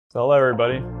So hello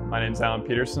everybody, my name is Alan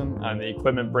Peterson. I'm the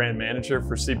Equipment Brand Manager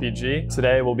for CPG.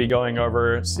 Today we'll be going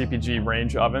over CPG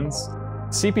range ovens.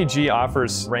 CPG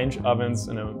offers range ovens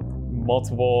in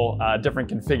multiple different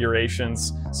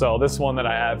configurations. So this one that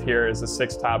I have here is a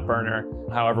 6-top burner.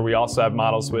 However, we also have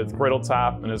models with griddle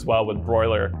top and as well with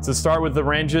broiler. To start with the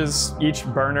ranges, each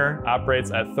burner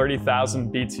operates at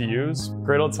 30,000 BTUs.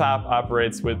 Griddle top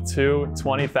operates with two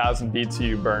 20,000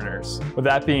 BTU burners. With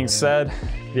that being said,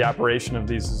 the operation of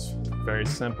these is very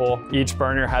simple. Each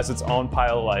burner has its own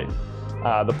pilot light.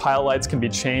 The pilot lights can be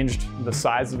changed, the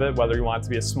size of it, whether you want it to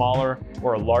be a smaller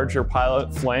or a larger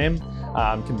pilot flame,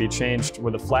 can be changed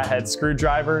with a flathead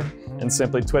screwdriver and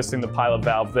simply twisting the pilot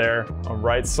valve there. On the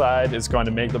right side is going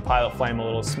to make the pilot flame a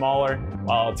little smaller,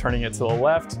 while turning it to the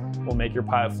left will make your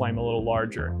pilot flame a little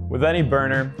larger. With any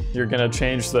burner, you're going to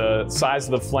change the size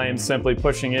of the flame simply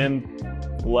pushing in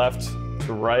left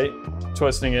to right,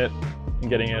 twisting it, and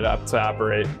getting it up to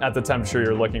operate at the temperature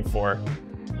you're looking for.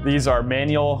 These are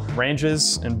manual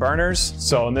ranges and burners,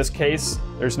 so in this case,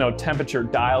 there's no temperature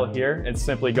dial here. It's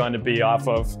simply going to be off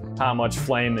of how much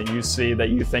flame that you see that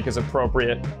you think is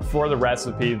appropriate for the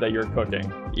recipe that you're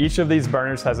cooking. Each of these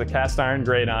burners has a cast iron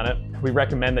grate on it. We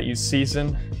recommend that you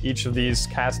season each of these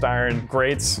cast iron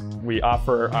grates. We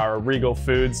offer our Regal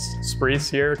Foods sprees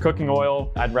here. Cooking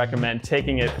oil, I'd recommend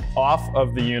taking it off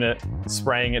of the unit,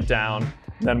 spraying it down.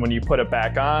 Then when you put it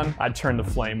back on, I'd turn the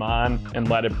flame on and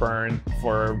let it burn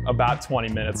for about 20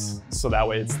 minutes. So that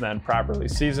way it's then properly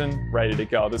seasoned, ready to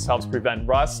go. This helps prevent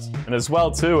rust. And as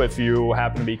well too, if you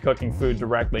happen to be cooking food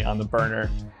directly on the burner,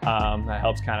 that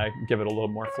helps kind of give it a little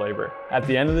more flavor. At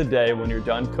the end of the day, when you're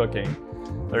done cooking,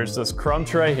 there's this crumb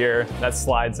tray here that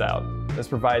slides out. This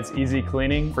provides easy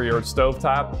cleaning for your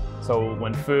stovetop. So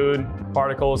when food,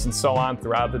 particles, and so on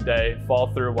throughout the day fall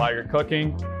through while you're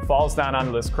cooking, falls down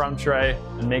onto this crumb tray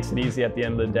and makes it easy at the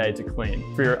end of the day to clean.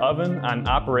 For your oven, on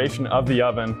operation of the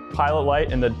oven, pilot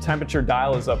light and the temperature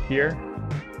dial is up here.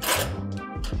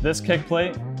 This kick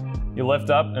plate, you lift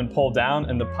up and pull down,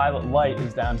 and the pilot light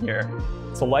is down here.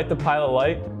 To light the pilot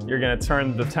light, you're gonna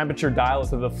turn the temperature dial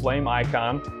to the flame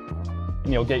icon,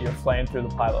 and you'll get your flame through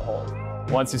the pilot hole.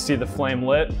 Once you see the flame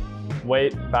lit,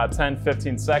 wait about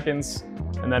 10-15 seconds,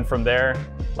 and then from there,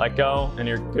 let go, and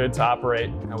you're good to operate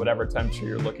at whatever temperature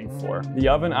you're looking for. The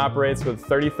oven operates with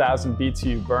 30,000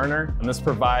 BTU burner, and this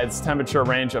provides temperature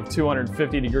range of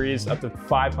 250 degrees up to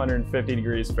 550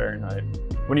 degrees Fahrenheit.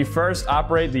 When you first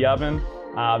operate the oven,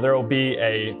 there will be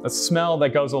a smell that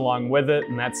goes along with it,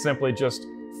 and that's simply just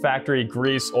factory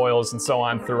grease, oils, and so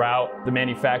on throughout the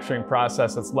manufacturing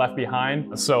process that's left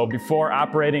behind. So before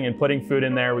operating and putting food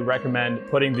in there, we recommend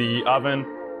putting the oven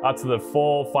up to the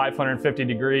full 550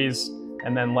 degrees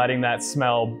and then letting that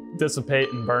smell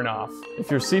dissipate and burn off.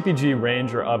 If your CPG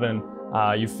range or oven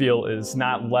you feel is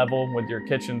not level with your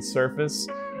kitchen surface,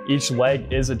 each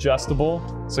leg is adjustable,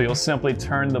 so you'll simply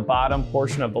turn the bottom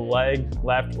portion of the leg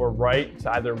left or right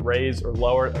to either raise or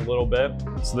lower it a little bit.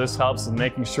 So this helps in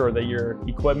making sure that your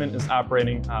equipment is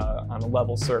operating on a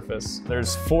level surface.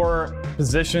 There's 4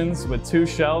 positions with 2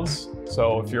 shelves,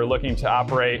 so if you're looking to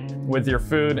operate with your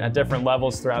food at different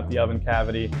levels throughout the oven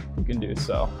cavity, you can do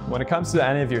so. When it comes to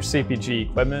any of your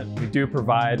CPG equipment, we do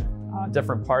provide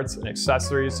different parts and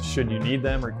accessories should you need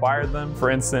them, require them. For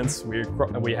instance, we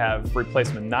have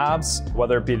replacement knobs,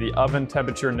 whether it be the oven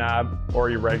temperature knob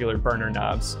or your regular burner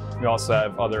knobs. We also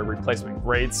have other replacement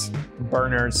grates,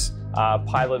 burners,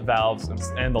 pilot valves,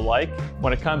 and the like.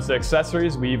 When it comes to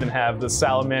accessories, we even have the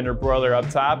salamander broiler up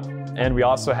top, and we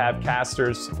also have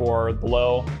casters for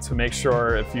below to make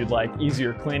sure if you'd like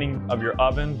easier cleaning of your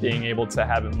oven, being able to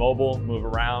have it mobile, move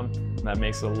around, and that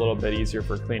makes it a little bit easier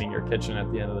for cleaning your kitchen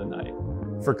at the end of the night.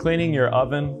 For cleaning your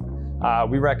oven,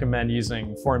 we recommend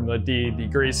using Formula D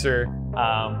degreaser,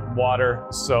 water,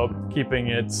 soap, keeping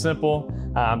it simple.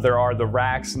 There are the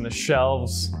racks and the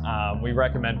shelves. We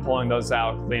recommend pulling those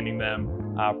out, cleaning them.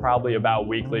 Probably about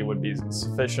weekly would be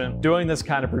sufficient. Doing this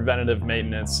kind of preventative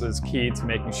maintenance is key to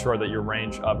making sure that your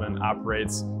range oven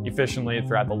operates efficiently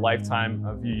throughout the lifetime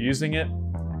of you using it.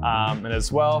 And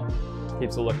as well,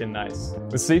 keeps it looking nice.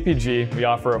 With CPG, we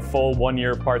offer a full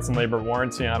 1-year parts and labor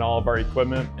warranty on all of our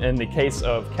equipment. In the case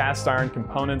of cast iron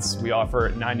components, we offer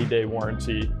a 90-day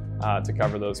warranty to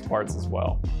cover those parts as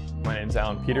well. My name's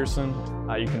Alan Peterson.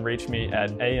 You can reach me at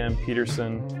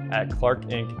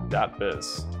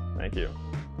ampeterson@clarkinc.biz. Thank you.